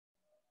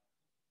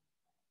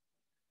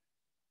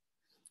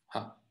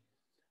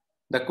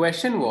The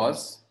question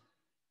was,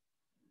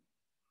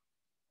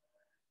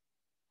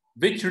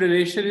 which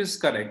relation is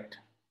correct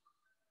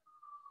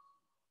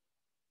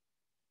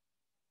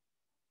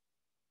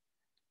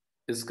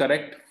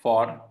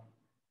for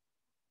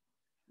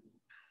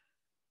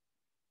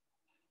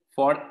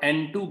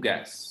N2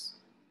 gas?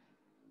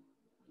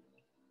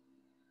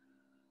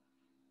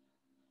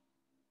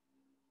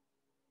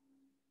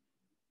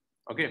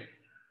 Okay,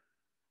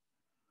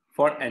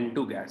 for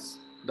N2 gas.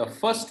 The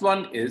first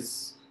one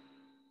is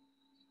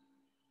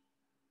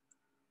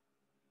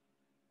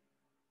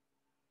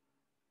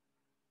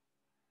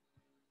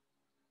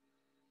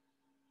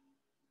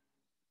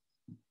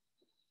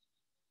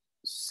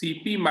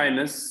Cp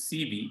minus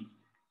Cv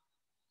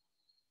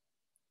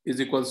is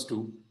equals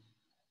to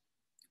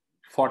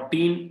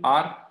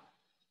 14R.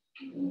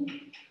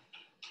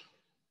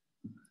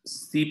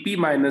 Cp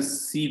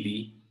minus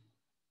Cv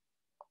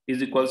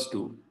is equals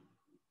to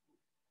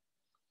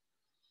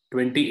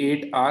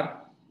 28R.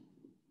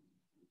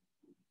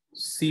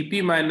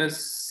 Cp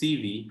minus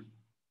Cv,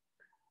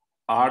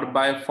 R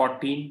by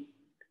 14.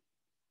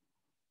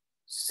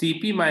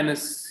 Cp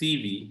minus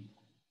Cv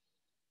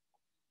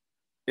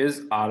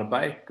is R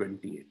by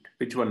 28.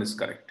 Which one is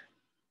correct?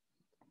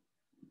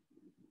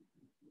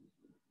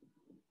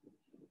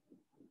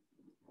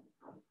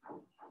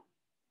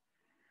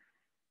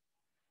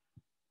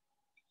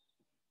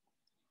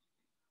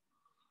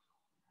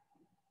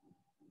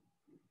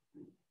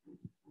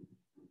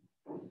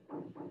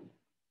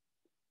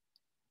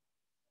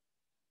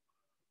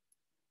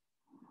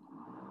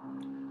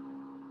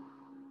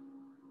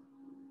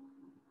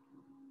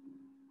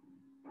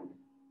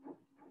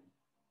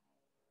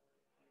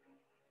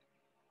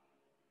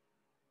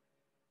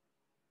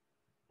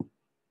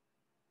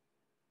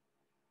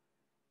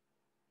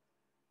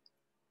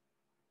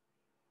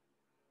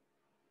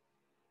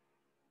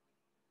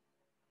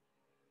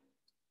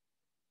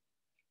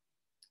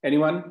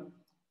 Anyone?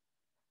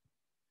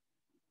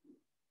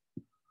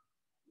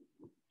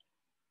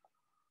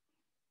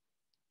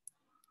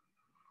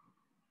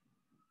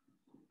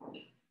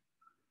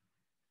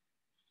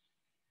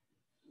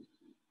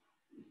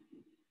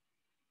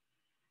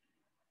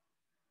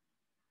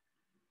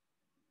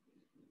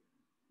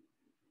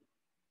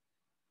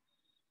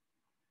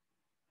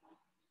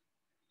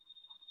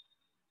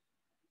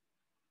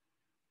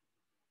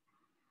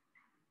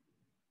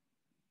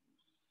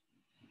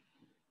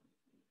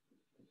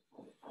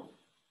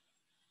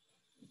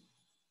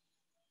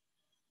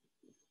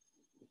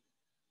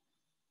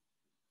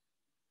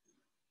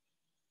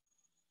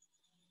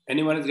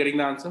 Anyone is getting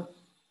the answer?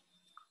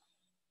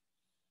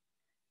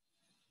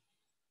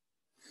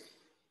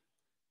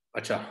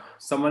 Acha,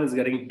 someone is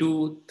getting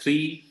 2,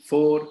 3,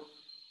 4.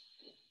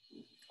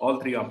 All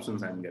three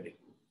options I'm getting.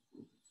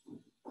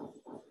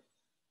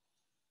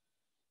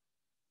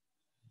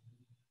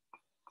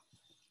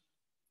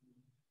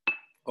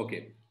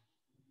 Okay.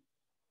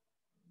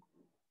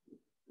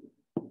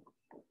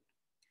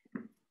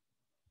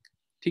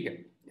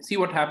 Okay. See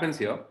what happens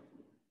here.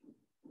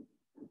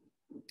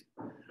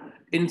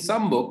 In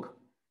some book,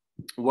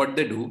 what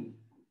they do,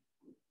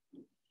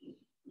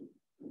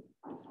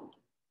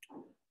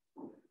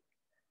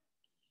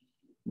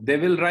 they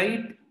will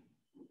write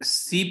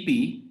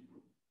Cp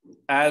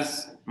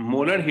as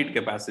molar heat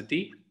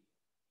capacity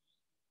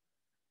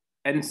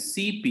and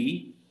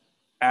Cp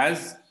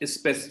as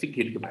specific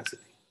heat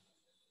capacity.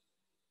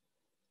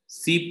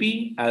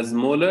 Cp as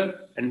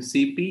molar and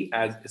Cp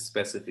as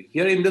specific.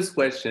 Here in this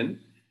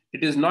question,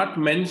 it is not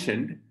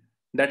mentioned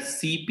that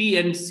Cp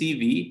and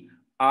Cv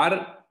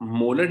are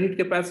molar heat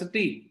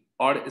capacity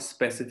or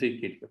specific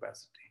heat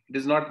capacity. It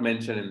is not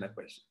mentioned in the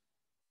question.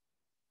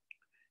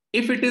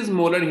 If it is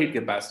molar heat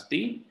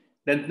capacity,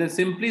 then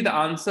simply the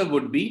answer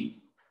would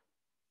be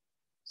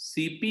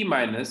Cp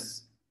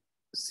minus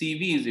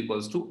Cv is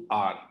equals to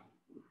R,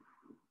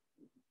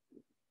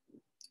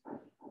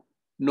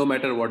 no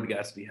matter what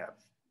gas we have.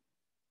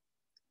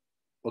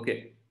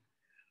 Okay.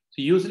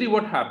 So usually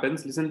what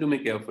happens, listen to me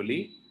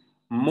carefully,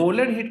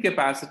 molar heat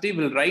capacity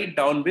will write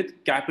down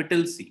with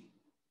capital C.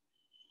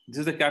 This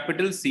is a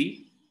capital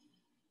C.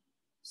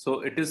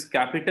 So it is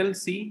capital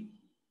C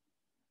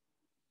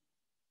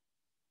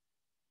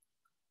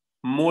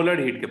molar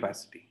heat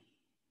capacity.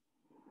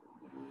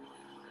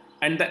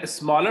 And the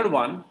smaller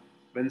one,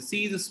 when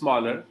C is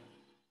smaller,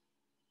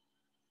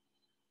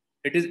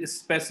 it is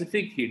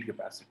specific heat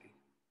capacity.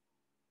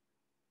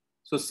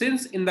 So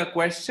since in the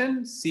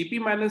question Cp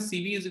minus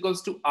Cv is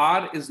equals to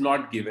R is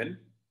not given,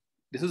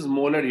 this is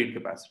molar heat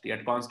capacity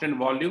at constant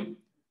volume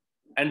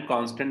and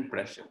constant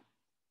pressure.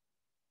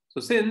 So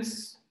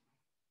since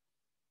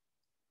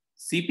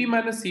Cp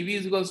minus Cv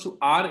is equals to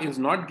R is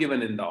not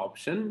given in the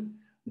option,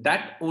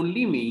 that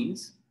only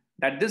means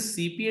that this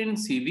Cp and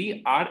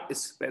Cv are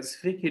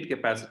specific heat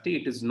capacity.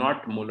 It is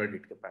not molar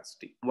heat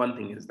capacity. One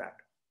thing is that.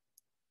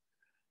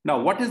 Now,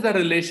 what is the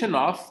relation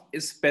of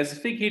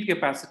specific heat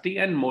capacity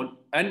and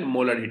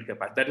molar heat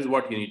capacity? That is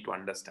what you need to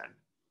understand.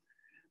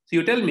 So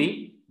you tell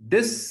me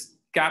this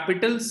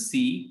capital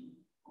C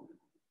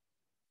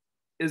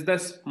is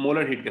the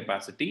molar heat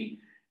capacity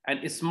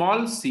and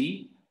small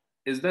c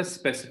is the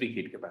specific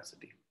heat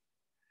capacity.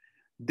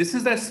 This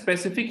is the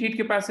specific heat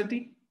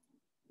capacity.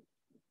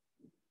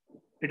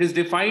 It is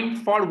defined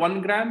for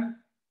 1 gram.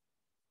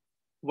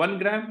 1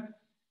 gram.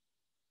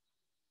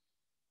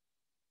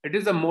 It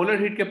is the molar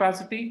heat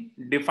capacity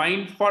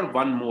defined for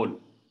 1 mole.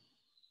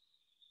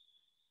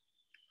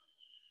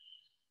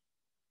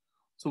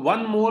 So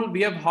 1 mole,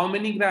 we have how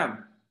many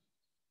gram?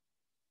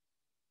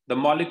 The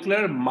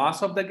molecular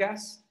mass of the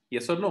gas?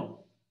 Yes or no?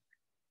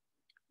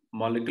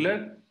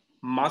 Molecular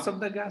mass of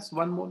the gas,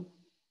 1 mole.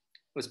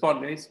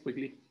 Respond guys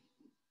quickly.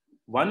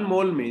 1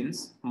 mole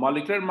means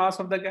molecular mass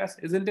of the gas,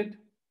 isn't it?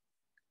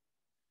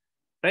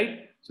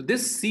 Right? So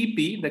this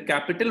Cp, the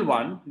capital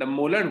one, the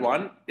molar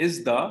one,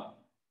 is the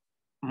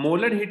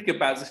molar heat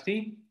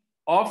capacity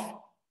of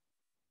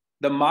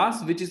the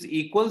mass which is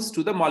equals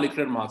to the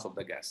molecular mass of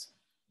the gas.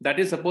 That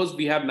is, suppose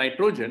we have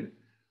nitrogen.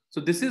 So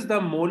this is the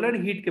molar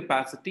heat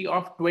capacity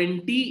of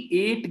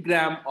 28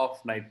 gram of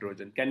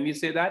nitrogen. Can we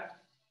say that?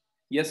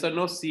 Yes or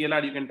no?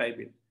 CLR you can type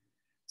in.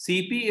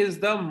 Cp is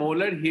the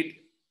molar heat.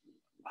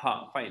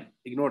 Fine.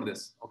 Ignore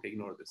this. Okay,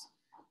 ignore this.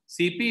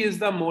 Cp is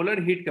the molar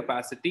heat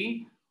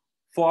capacity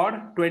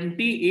for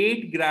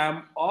 28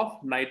 gram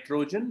of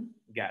nitrogen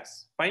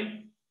gas.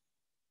 Fine.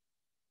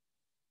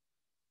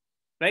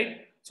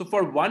 Right? So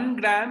for 1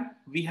 gram,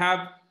 we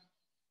have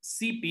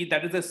Cp,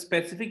 that is the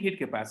specific heat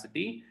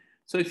capacity.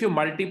 So if you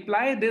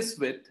multiply this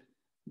with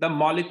the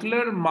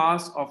molecular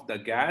mass of the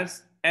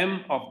gas,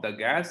 M of the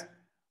gas,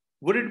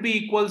 would it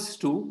be equals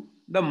to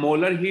the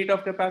molar heat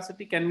of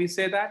capacity? Can we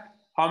say that?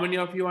 How many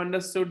of you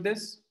understood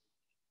this?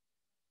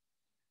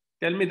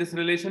 Tell me this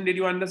relation, did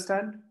you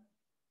understand?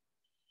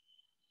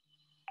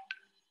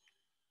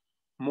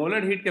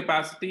 Molar heat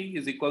capacity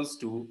is equals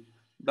to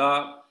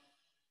the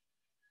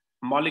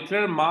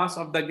molecular mass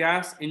of the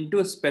gas into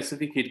a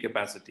specific heat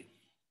capacity.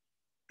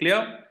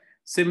 Clear?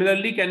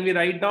 Similarly, can we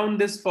write down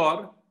this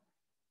for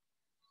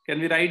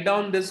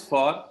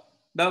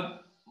the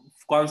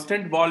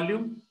constant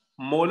volume,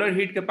 molar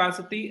heat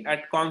capacity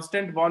at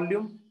constant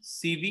volume,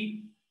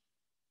 Cv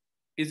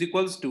is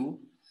equals to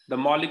the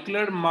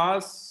molecular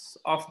mass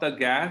of the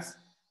gas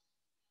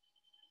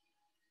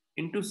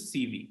into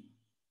Cv.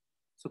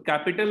 So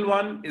capital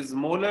one is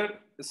molar,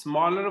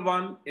 smaller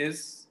one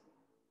is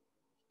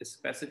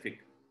specific,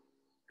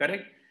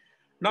 correct?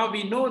 Now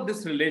we know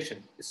this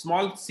relation,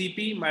 small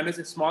Cp minus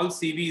small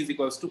Cv is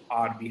equals to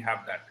R. We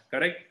have that,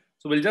 correct?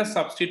 So we'll just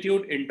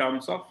substitute in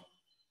terms of,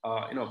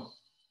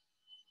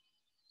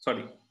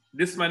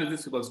 this minus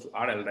this equals to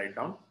R. I'll write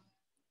down.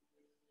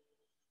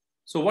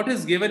 So what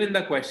is given in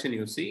the question,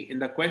 you see? In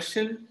the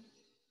question,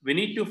 we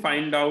need to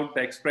find out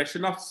the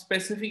expression of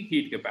specific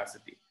heat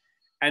capacity.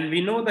 And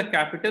we know the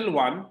capital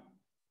one,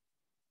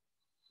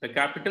 the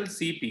capital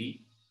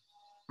Cp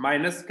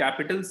minus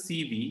capital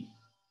Cv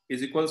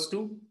is equals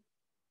to,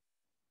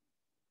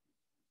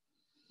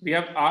 we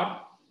have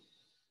R.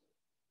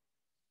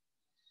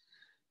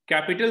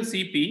 Capital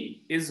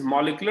Cp is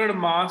molecular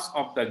mass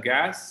of the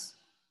gas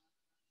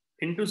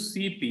into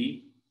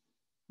Cp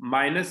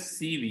minus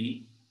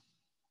Cv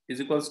is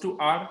equals to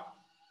R.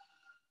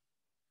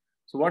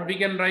 So what we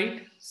can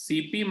write?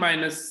 Cp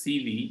minus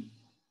Cv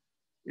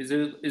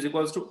is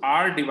equals to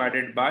R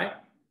divided by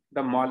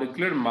the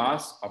molecular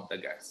mass of the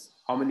gas.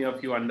 How many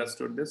of you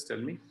understood this? Tell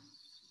me.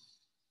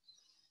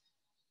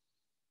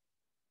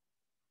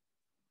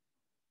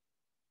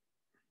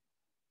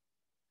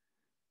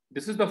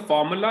 This is the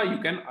formula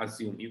you can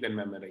assume, you can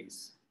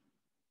memorize.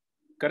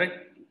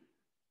 Correct?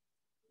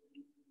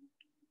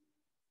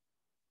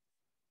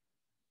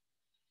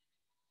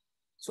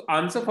 So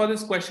answer for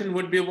this question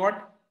would be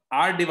what?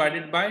 R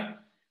divided by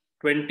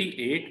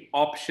 28.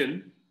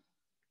 Option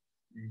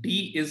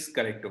D is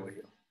correct over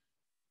here.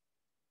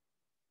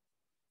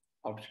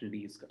 Option D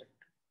is correct.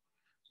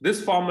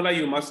 This formula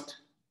you must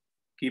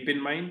keep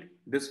in mind.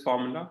 This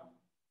formula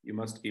you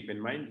must keep in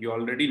mind. You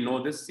already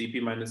know this.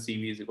 Cp minus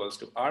Cv is equals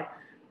to R.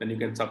 Then you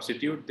can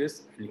substitute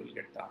this and you will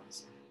get the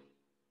answer.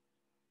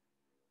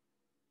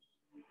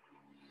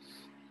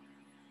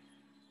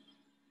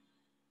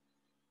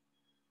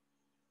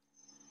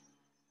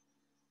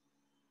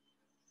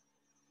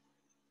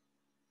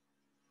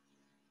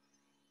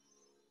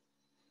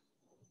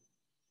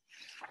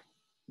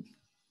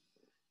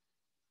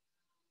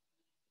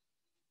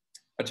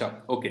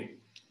 Acha, okay.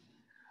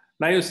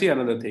 Now you see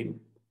another thing.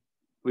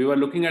 We were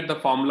looking at the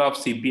formula of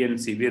Cp and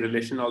Cv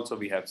relation also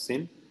we have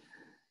seen.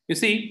 You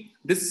see,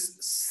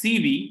 this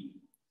Cv,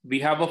 we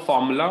have a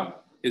formula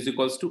is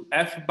equals to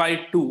F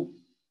by 2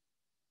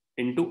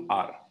 into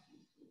R.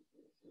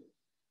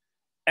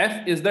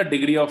 F is the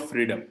degree of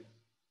freedom.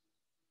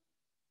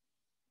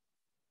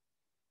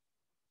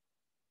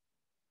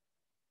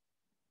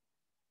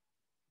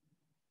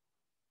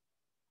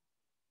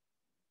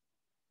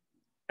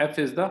 F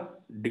is the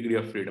degree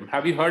of freedom.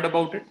 Have you heard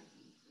about it?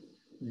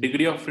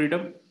 Degree of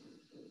freedom.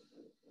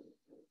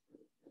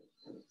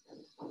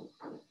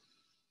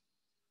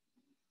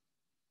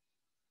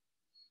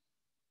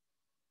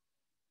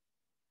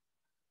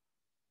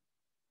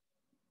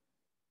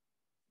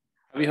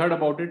 Have you heard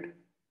about it?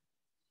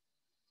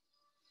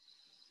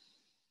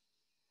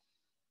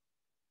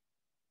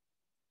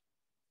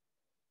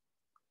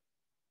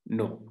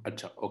 No,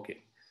 acha,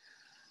 okay.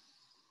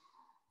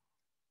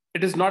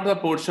 It is not the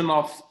portion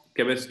of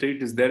chemistry.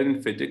 It is there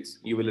in physics.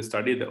 You will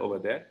study over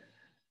there.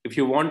 If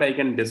you want, I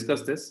can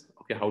discuss this.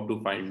 Okay, how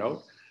to find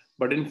out.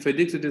 But in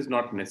physics, it is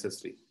not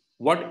necessary.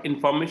 What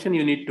information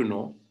you need to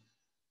know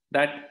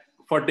that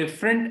for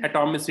different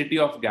atomicity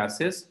of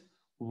gases,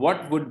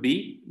 what would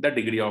be the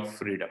degree of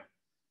freedom?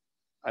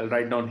 I'll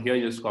write down here.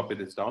 Just copy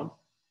this down.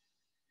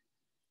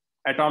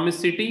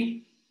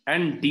 Atomicity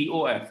and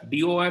DOF.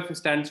 DOF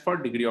stands for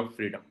degree of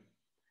freedom.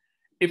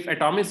 If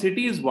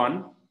atomicity is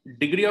 1,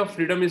 degree of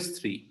freedom is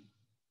 3.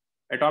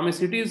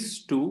 Atomicity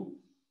is 2,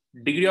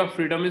 degree of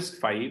freedom is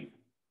 5.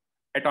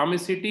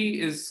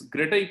 Atomicity is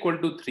greater equal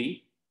to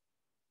 3,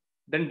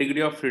 then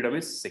degree of freedom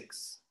is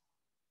 6.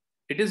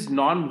 It is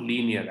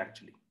non-linear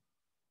actually.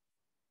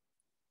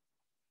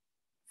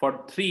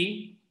 For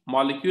 3,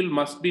 molecule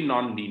must be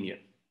non-linear.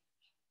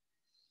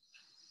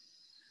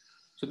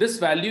 So this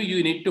value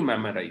you need to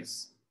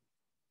memorize.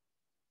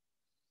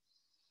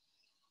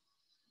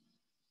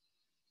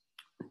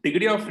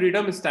 Degree of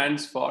freedom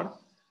stands for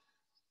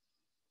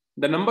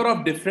the number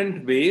of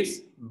different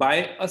ways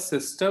by a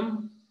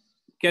system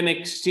can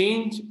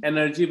exchange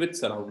energy with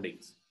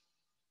surroundings.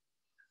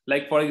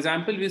 Like for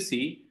example, we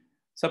see,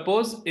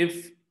 suppose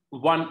if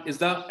 1 is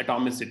the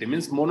atomicity,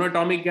 means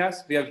monoatomic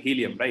gas, we have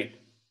helium,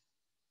 right?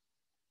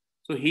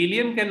 So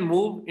helium can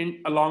move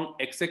in along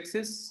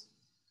x-axis,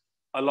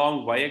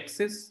 along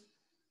y-axis,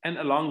 and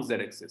along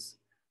z-axis.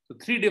 So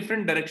 3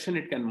 different directions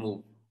it can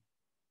move.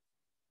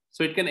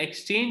 So it can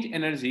exchange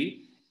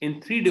energy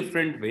in 3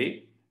 different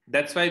ways.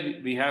 That's why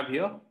we have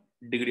here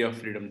degree of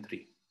freedom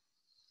 3.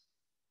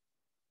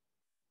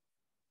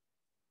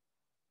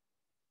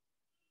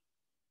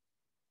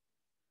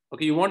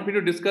 Okay, you want me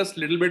to discuss a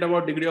little bit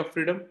about degree of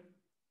freedom,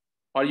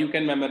 or you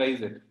can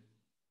memorize it?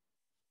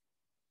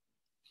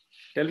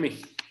 Tell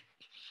me.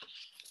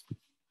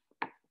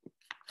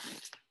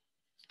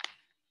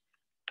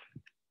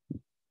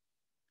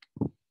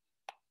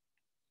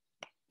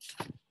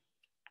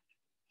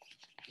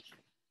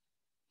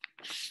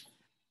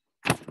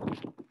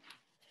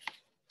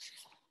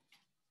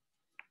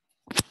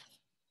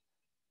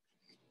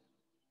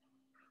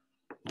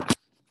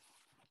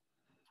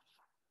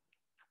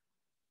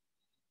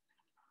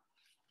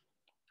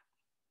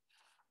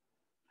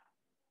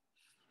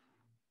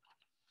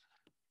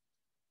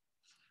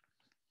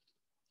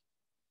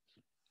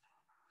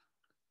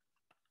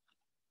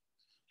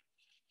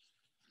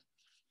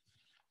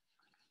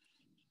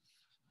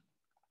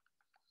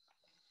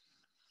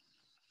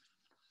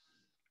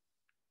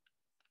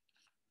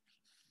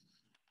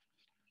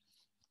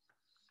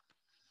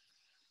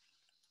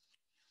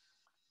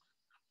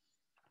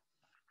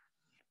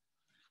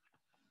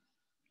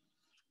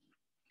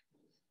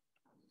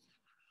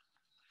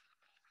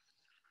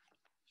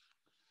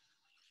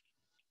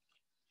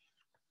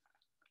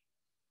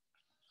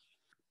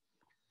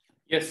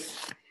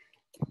 Yes.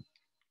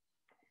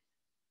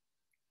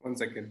 1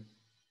 second.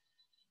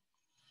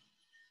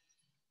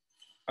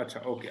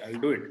 Acha, okay, I'll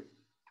do it.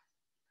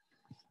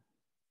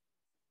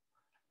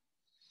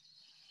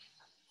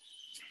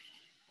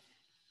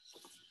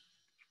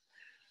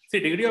 See,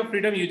 degree of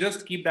freedom, you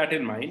just keep that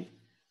in mind,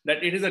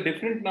 that it is a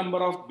different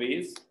number of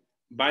ways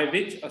by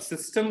which a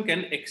system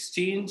can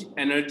exchange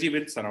energy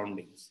with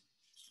surroundings,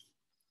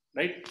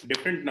 right?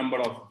 Different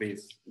number of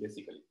ways,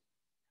 basically.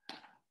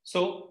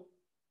 So,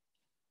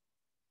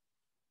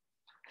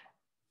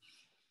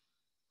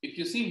 if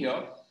you see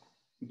here,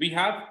 we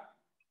have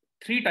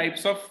 3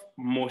 types of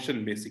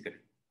motion, basically.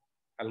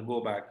 I'll go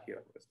back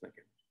here for a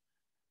second.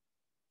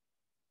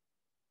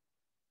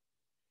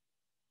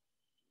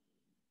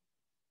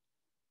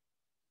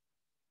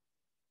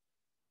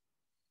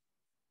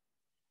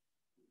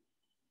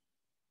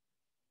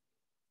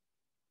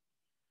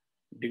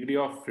 Degree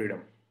of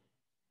freedom.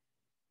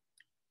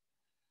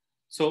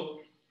 So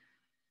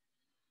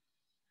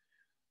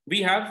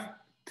we have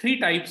 3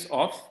 types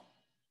of,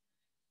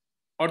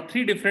 or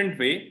 3 different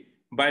ways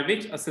by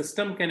which a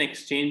system can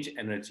exchange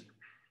energy.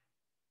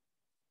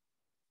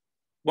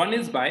 One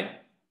is by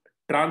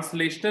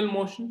translational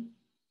motion.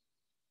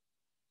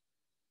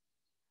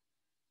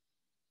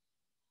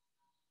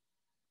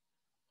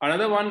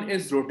 Another one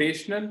is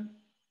rotational.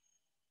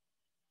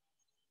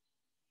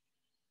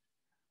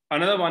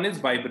 Another one is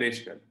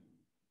vibrational.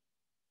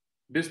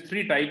 These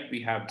 3 types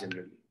we have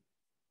generally.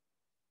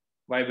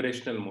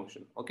 Vibrational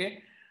motion,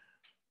 okay?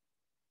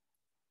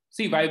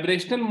 See,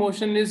 vibrational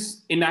motion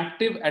is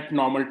inactive at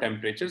normal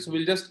temperatures. So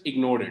we'll just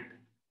ignore it.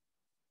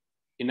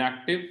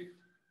 Inactive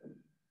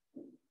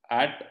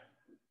at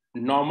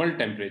normal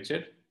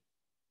temperature.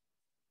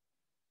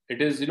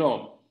 It is,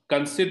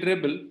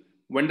 considerable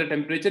when the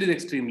temperature is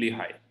extremely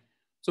high.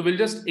 So we'll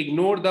just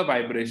ignore the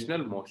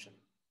vibrational motion.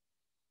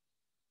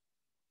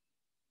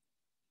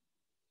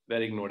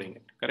 We're ignoring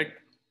it, correct?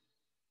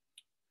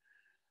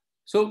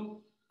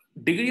 So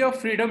degree of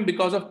freedom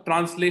because of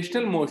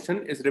translational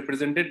motion is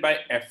represented by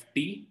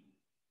Ft,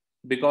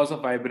 because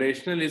of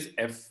vibrational is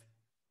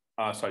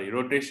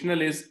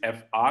rotational is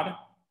Fr,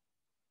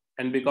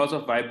 and because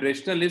of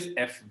vibrational is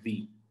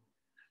Fv.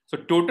 So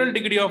total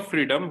degree of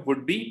freedom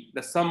would be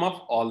the sum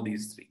of all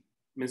these three.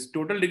 Means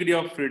total degree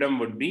of freedom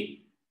would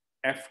be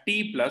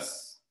Ft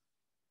plus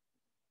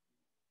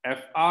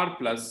Fr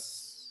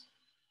plus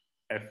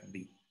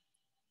Fb.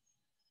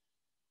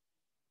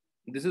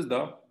 This is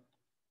the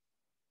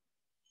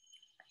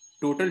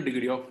total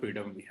degree of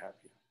freedom we have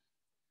here,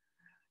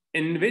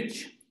 in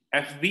which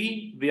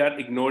Fv we are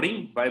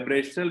ignoring,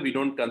 vibrational we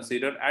don't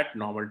consider at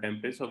normal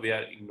temperature, so we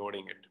are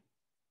ignoring it.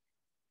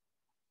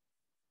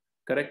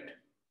 Correct?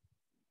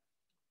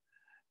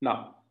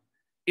 Now,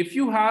 if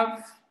you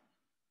have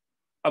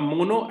a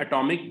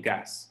monoatomic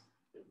gas,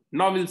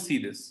 now we'll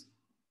see this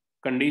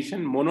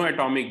condition.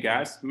 Monoatomic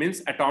gas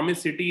means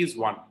atomicity is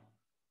 1.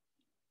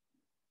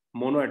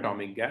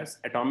 Monoatomic gas,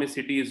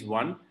 atomicity is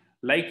 1.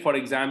 Like for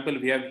example,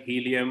 we have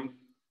helium,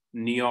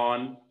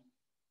 neon,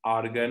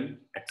 argon,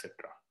 etc.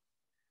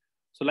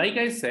 So like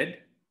I said,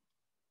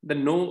 the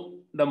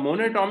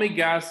monoatomic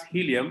gas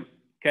helium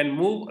can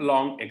move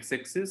along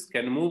x-axis,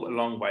 can move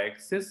along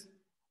y-axis,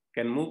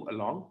 can move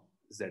along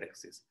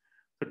z-axis.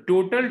 So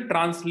total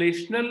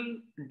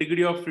translational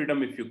degree of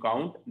freedom, if you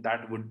count,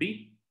 that would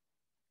be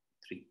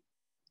 3.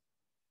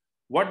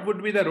 What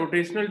would be the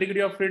rotational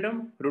degree of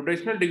freedom?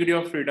 Rotational degree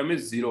of freedom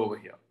is 0 over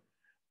here.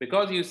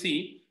 Because you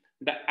see,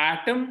 the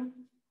atom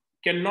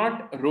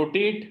cannot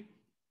rotate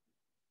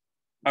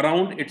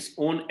around its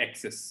own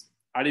axis.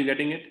 Are you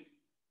getting it?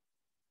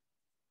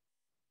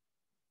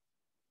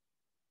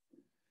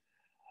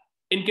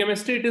 In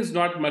chemistry, it is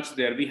not much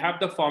there. We have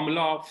the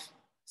formula of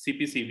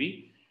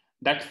CPCV.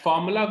 That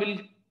formula will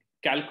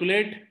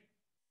calculate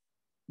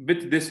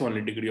with this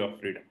only degree of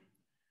freedom.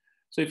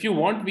 So if you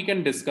want, we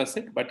can discuss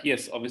it. But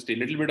yes, obviously, a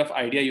little bit of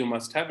idea you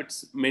must have. It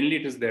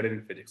is there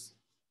in physics.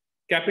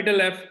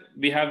 Capital F,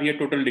 we have here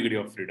total degree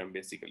of freedom,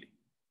 basically.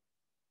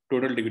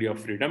 Total degree of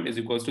freedom is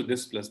equals to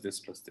this plus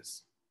this plus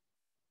this.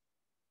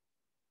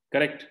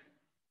 Correct?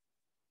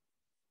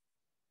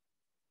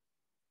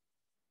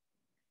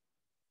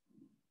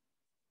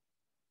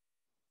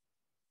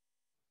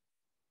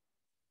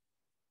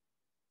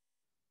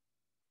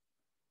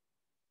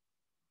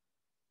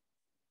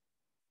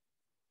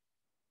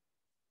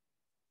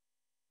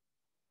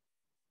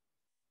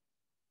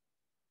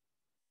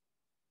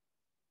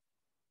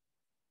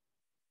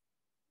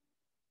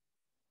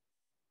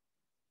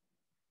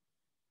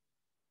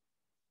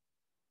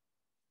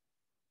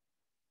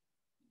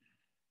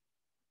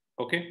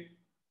 Okay.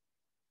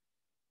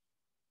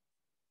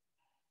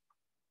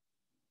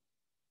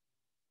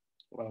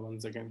 Well, one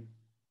second.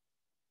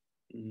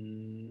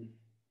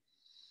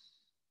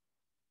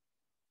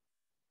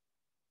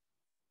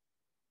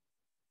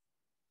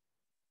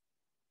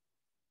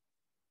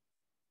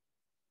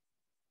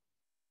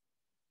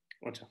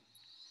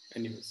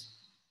 Anyways.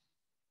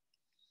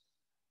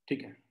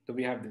 Okay. So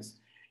we have this.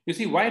 You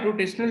see why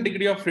rotational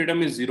degree of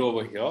freedom is 0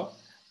 over here?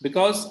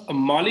 Because a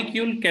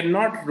molecule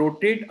cannot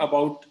rotate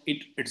about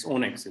its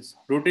own axis.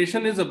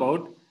 Rotation is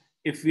about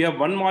if we have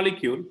one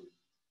molecule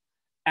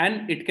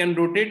and it can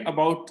rotate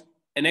about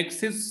an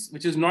axis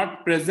which is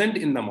not present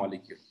in the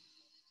molecule.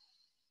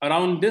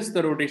 Around this,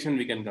 the rotation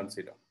we can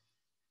consider.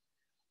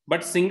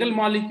 But single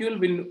molecule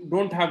will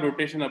don't have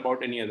rotation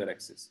about any other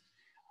axis.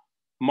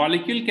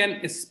 Molecule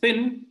can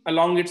spin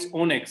along its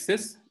own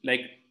axis.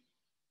 Like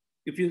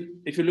if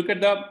you look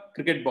at the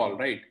cricket ball,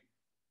 right?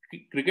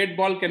 Cricket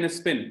ball can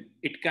spin.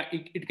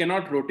 It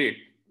cannot rotate.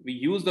 We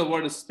use the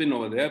word spin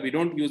over there. We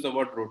don't use the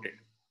word rotate.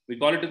 We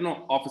call it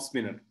off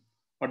spinner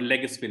or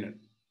leg spinner,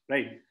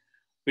 right?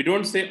 We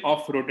don't say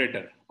off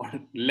rotator or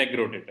leg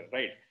rotator,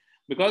 right?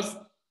 Because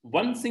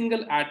one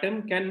single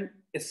atom can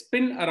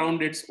spin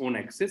around its own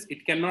axis.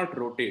 It cannot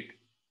rotate.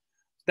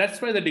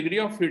 That's why the degree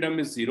of freedom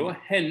is 0.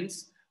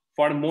 Hence,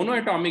 for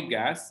monoatomic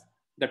gas,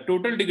 the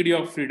total degree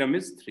of freedom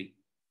is 3.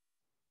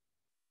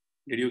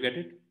 Did you get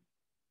it?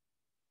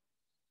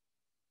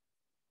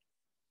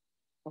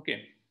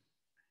 Okay.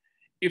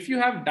 If you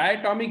have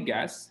diatomic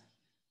gas,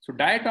 so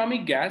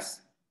diatomic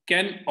gas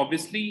can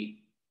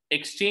obviously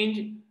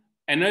exchange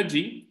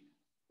energy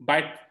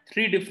by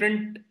 3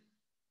 different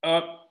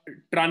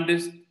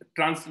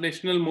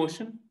translational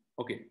motion.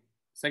 Okay.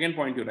 Second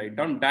point you write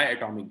down,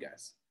 diatomic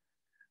gas.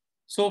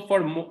 So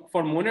for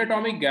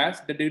monatomic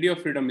gas, the degree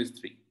of freedom is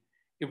 3.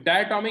 If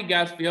diatomic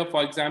gas, we have,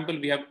 for example,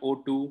 we have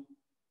O2,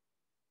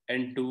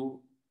 N2,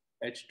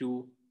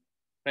 H2,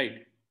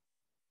 right?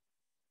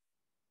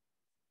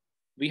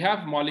 We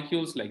have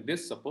molecules like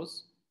this,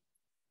 suppose.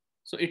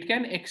 So it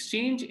can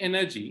exchange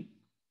energy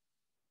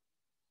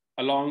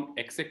along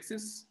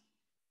x-axis,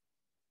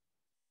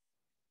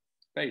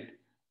 right?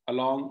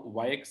 Along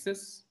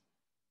y-axis,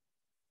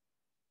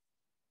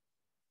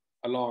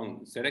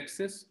 along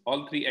z-axis,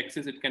 all 3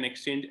 axes it can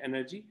exchange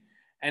energy.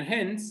 And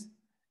hence,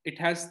 it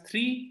has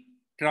 3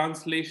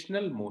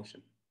 translational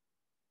motion.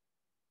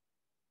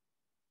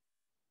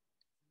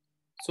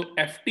 So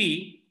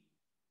Ft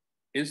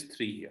is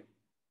 3 here.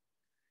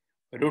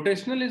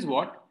 Rotational is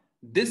what?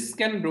 This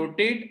can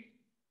rotate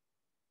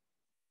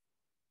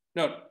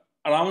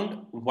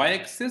around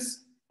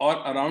y-axis or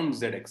around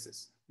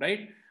z-axis,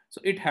 right?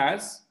 So it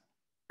has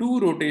 2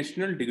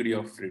 rotational degree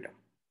of freedom.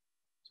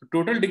 So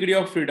total degree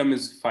of freedom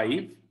is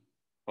 5,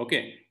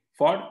 okay,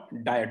 for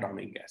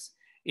diatomic gas.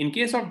 In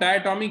case of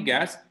diatomic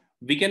gas,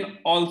 we can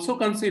also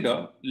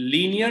consider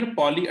linear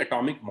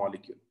polyatomic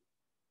molecule.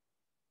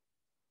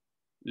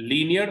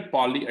 Linear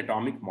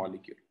polyatomic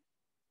molecule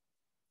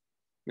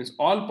means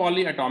all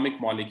polyatomic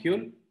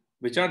molecule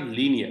which are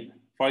linear.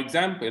 For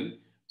example,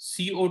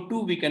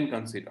 CO2 we can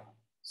consider.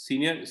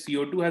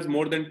 CO2 has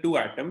more than 2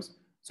 atoms,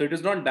 so it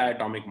is not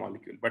diatomic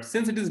molecule. But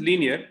since it is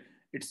linear,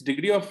 its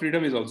degree of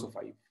freedom is also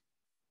 5.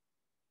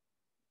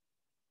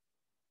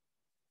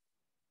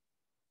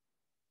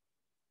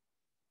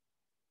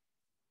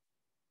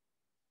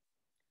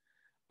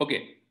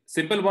 Okay,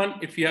 simple one.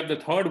 If you have the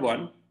third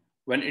one,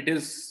 when it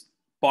is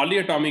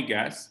polyatomic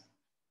gas,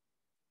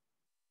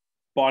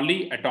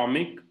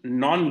 polyatomic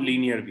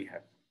non-linear we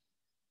have.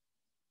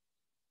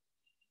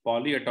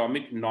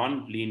 Polyatomic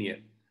non-linear.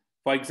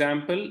 For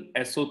example,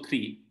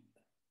 SO3,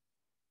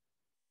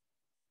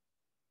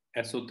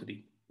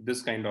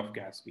 this kind of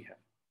gas we have.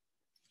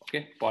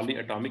 Okay,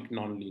 polyatomic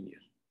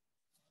non-linear.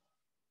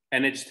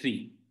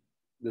 NH3,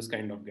 this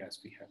kind of gas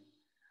we have.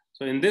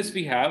 So in this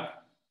we have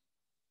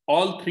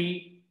all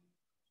three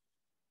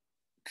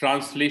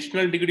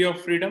translational degree of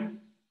freedom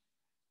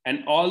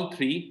and all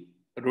three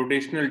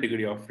rotational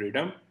degree of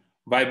freedom.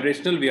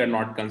 Vibrational we are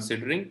not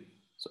considering.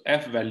 So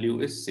F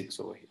value is 6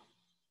 over here.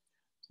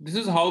 This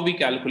is how we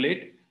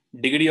calculate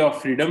degree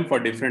of freedom for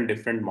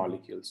different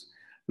molecules.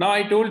 Now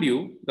I told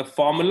you the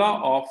formula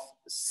of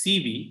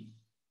CV,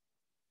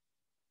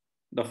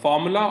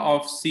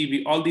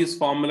 all these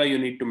formula you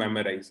need to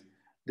memorize.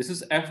 This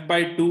is F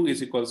by 2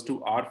 is equals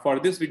to R. For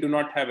this, we do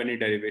not have any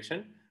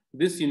derivation.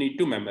 This you need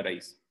to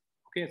memorize.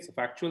 Okay, it's a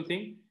factual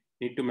thing.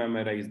 You need to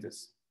memorize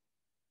this.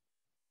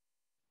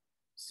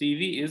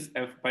 CV is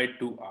F by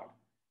 2R.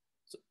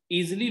 So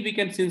easily we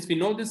can, since we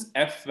know this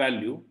F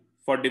value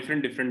for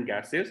different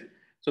gases,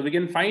 so we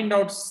can find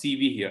out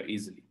CV here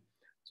easily.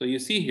 So you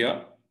see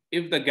here,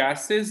 if the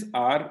gases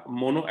are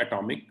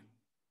monoatomic,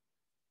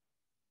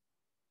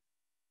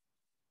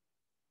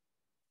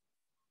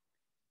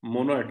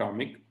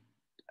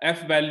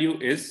 F value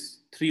is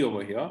 3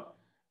 over here.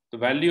 The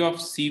value of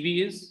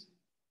CV is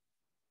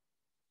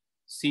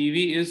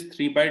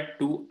 3 by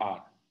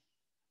 2R.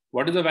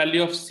 What is the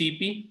value of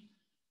CP?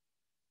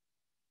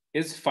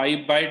 Is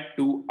 5 by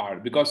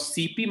 2R, because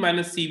CP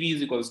minus CV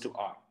is equals to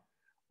R.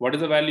 What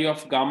is the value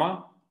of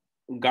gamma?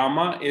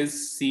 Gamma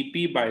is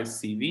CP by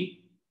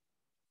CV.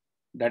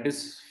 That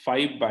is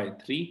 5 by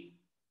 3.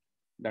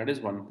 That is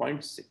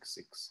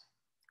 1.66.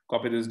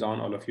 Copy this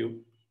down, all of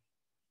you.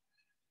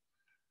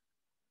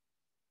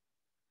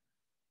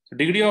 So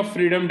degree of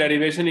freedom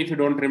derivation, if you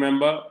don't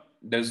remember,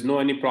 there's no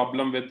any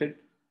problem with it.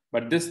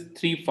 But this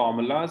 3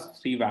 formulas,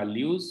 3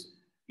 values,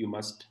 you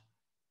must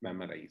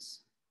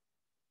memorize.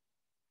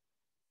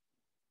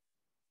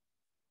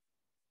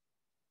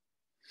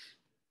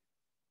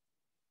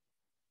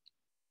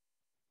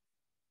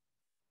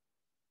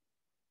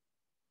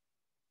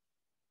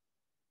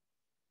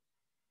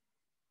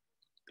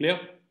 Clear?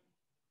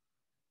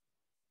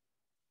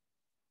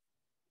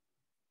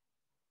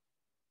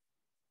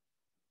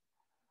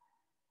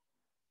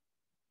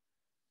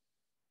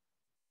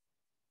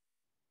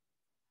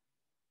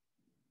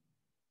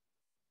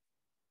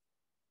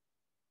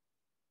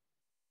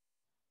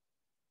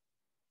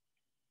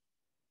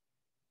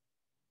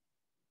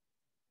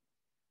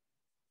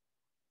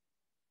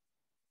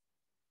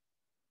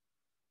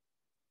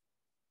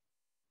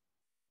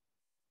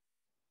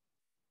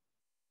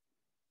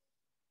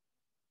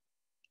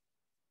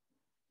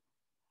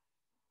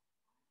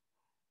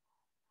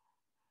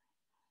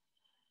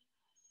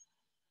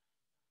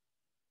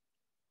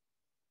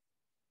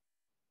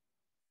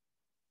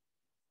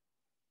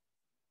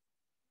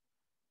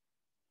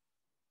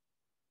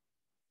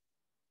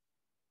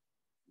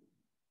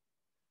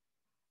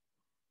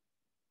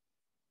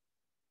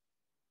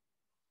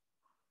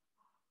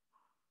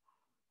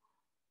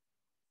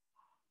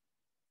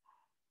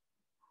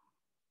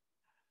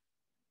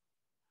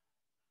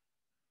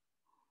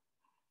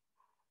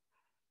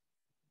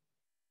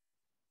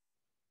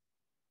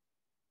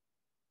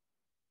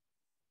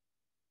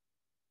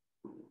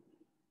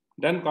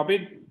 Done,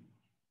 copied?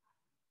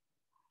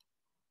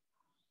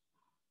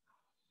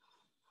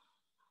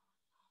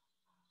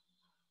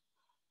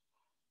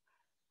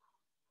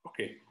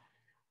 Okay.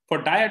 For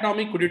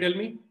diatomic, could you tell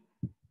me?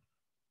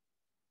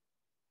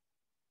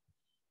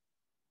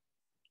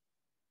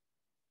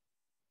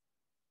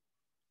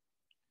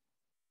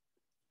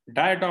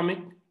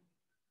 Diatomic,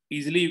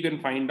 easily you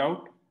can find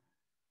out.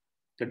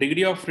 The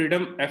degree of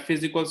freedom, F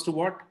is equals to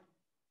what?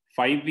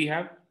 5 we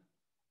have.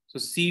 So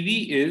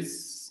CV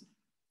is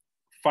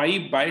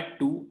 5 by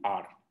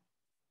 2R.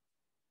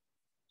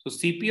 So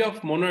CP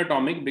of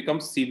monoatomic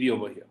becomes CV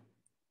over here.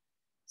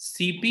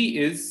 CP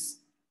is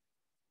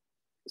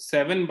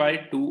 7 by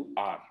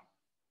 2R.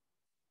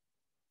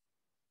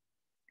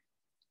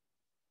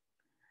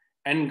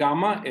 And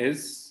gamma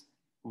is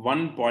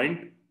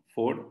 1.40.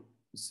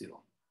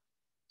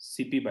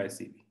 CP by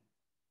CV.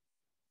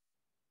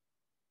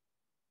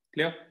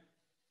 Clear?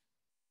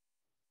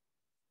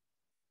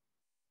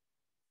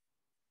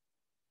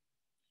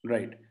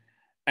 right?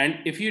 And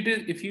if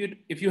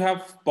you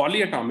have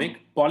polyatomic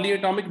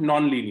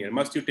non-linear,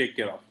 must you take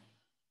care of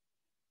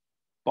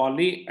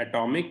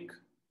polyatomic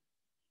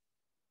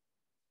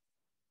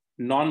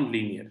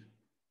non-linear.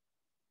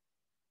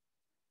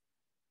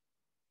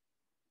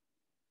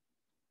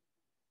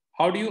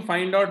 How do you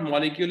find out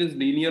molecule is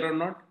linear or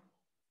not?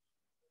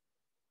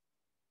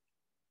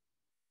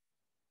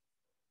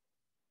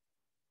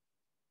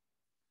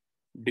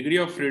 Degree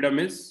of freedom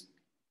is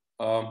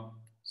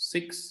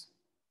 6.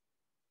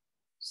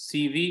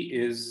 CV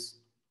is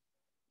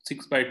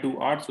 6 by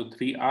 2R, so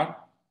 3R.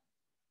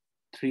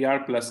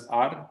 3R plus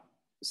R.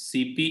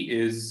 CP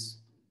is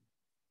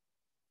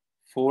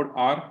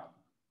 4R.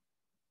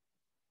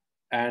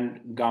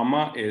 And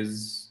gamma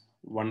is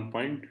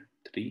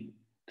 1.33.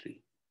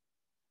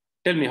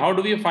 Tell me, how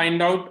do we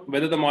find out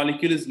whether the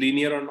molecule is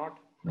linear or not?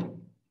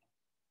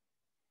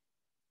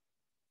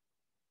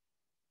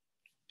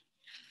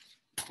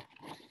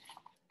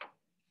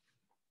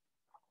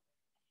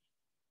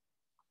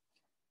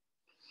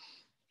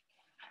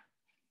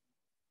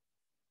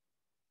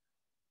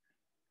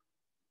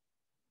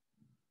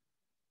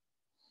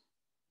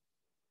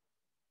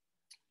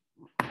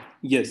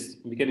 Yes,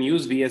 we can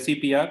use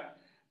VSEPR,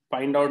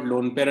 find out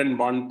lone pair and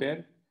bond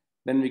pair.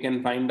 Then we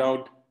can find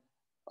out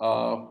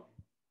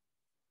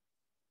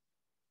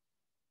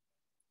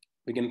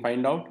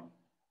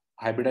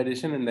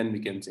hybridization, and then we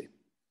can say,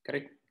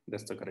 correct?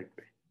 That's the correct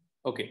way.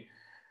 Okay,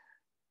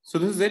 so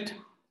this is it.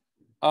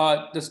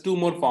 Just two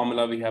more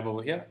formula we have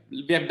over here.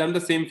 We have done the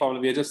same formula,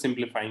 we are just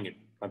simplifying it,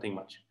 nothing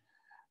much.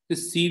 The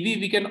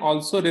CV we can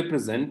also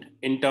represent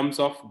in terms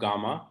of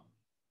gamma.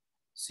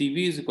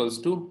 CV is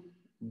equals to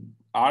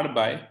R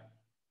by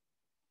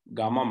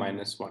gamma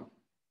minus 1.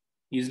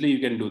 Easily you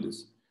can do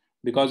this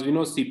because we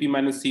know CP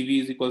minus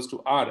CV is equals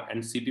to R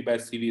and CP by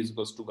CV is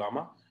equals to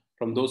gamma.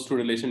 From those two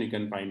relations, you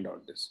can find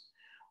out this.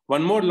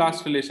 One more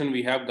last relation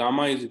we have,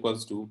 gamma is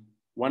equals to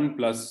 1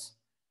 plus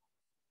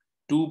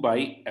 2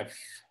 by F,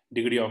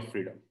 degree of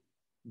freedom.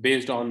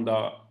 Based on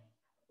the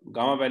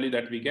gamma value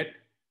that we get,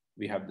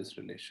 we have this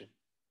relation,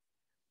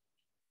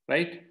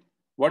 right?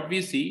 What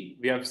we see,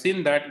 we have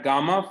seen that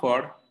gamma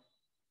for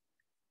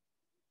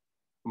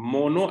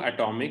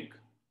monoatomic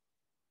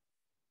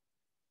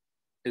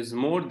is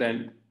more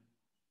than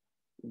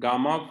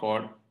gamma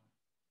for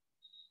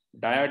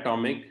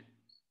diatomic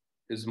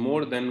is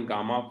more than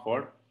gamma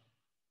for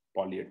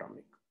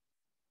polyatomic.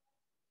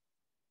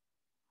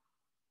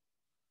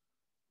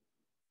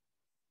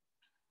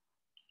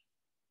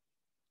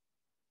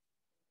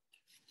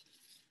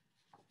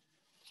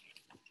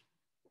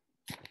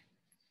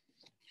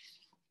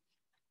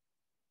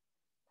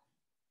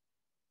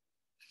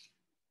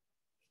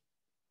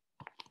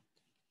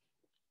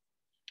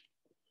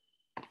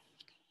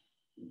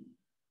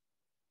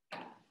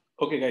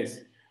 Okay, guys.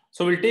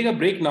 So we'll take a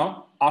break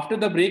now. After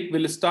the break,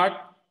 we'll start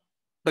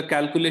the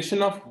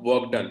calculation of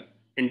work done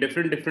in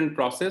different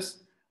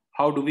process.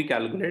 How do we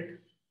calculate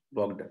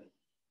work done?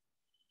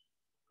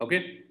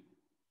 Okay.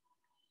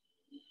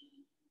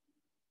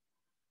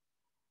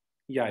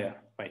 Yeah,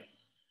 fine.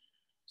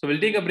 So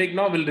we'll take a break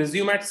now. We'll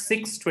resume at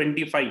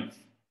 6:25.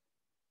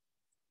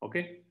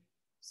 Okay.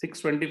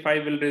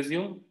 6:25 will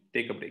resume.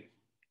 Take a break.